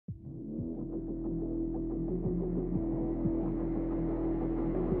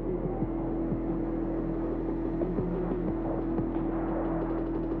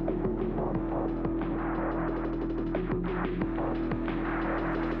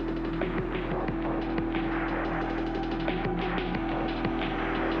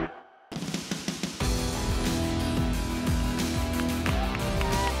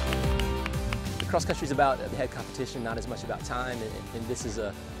cross country is about head competition, not as much about time, and this is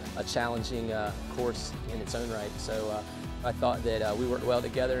a challenging course in its own right. So I thought that we worked well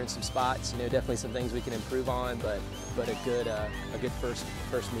together in some spots. Definitely some things we can improve on, but a good first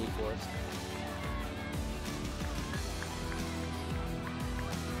meet for us.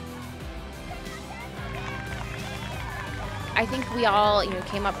 I think we all,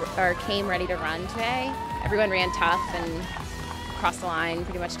 came ready to run today. Everyone ran tough and crossed the line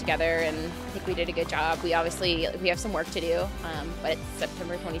pretty much together, and I think we did a good job. We have some work to do, but it's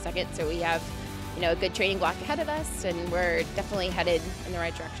September 22nd, so we have, a good training block ahead of us, and we're definitely headed in the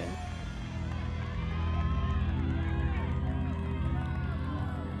right direction.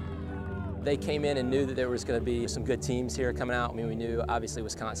 They came in and knew that there was going to be some good teams here coming out. I mean, we knew obviously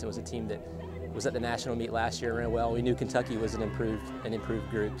Wisconsin was a team that was at the national meet last year and ran well. We knew Kentucky was an improved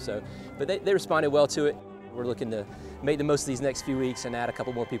group. So, but they responded well to it. We're looking to make the most of these next few weeks and add a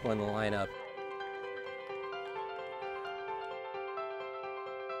couple more people in the lineup.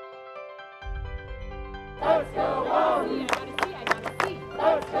 Let's go home!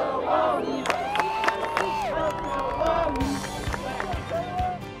 Let's go home!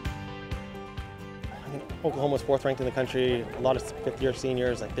 Oklahoma was 4th ranked in the country. A lot of fifth-year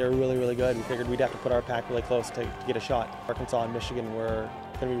seniors, they're really, really good. We figured we'd have to put our pack really close to get a shot. Arkansas and Michigan were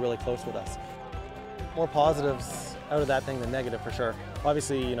going to be really close with us. More positives out of that thing than negative for sure.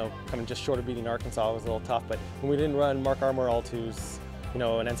 Obviously, coming just short of beating Arkansas was a little tough, but when we didn't run Mark Armoralt, who's an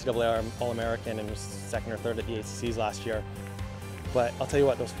NCAA All-American and was 2nd or 3rd at the ACCs last year. But I'll tell you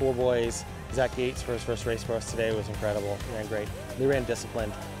what, those 4 boys, Zach Gates for his first race for us today was incredible. He ran great. They ran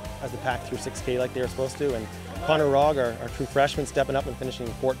disciplined as the pack through 6K like they were supposed to. And Connor Rogg, our true freshman, stepping up and finishing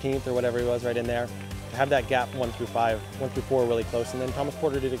 14th or whatever he was right in there. To have that gap 1 through 4 really close. And then Thomas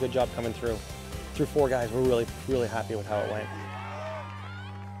Porter did a good job coming through. Through 4 guys, we're really, really happy with how it went.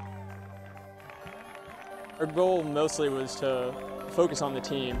 Our goal mostly was to focus on the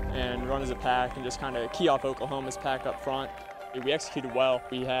team and run as a pack and just kind of key off Oklahoma's pack up front. We executed well.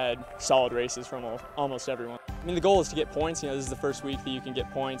 We had solid races from almost everyone. I mean, the goal is to get points. This is the first week that you can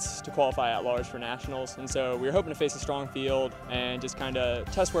get points to qualify at large for nationals. And so we were hoping to face a strong field and just kind of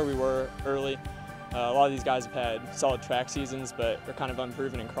test where we were early. A lot of these guys have had solid track seasons, but are kind of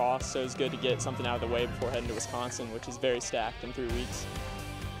unproven in cross. So it's good to get something out of the way before heading to Wisconsin, which is very stacked in 3 weeks.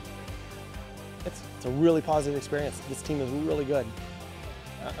 It's a really positive experience. This team is really good.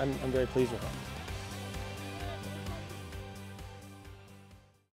 I'm very pleased with it.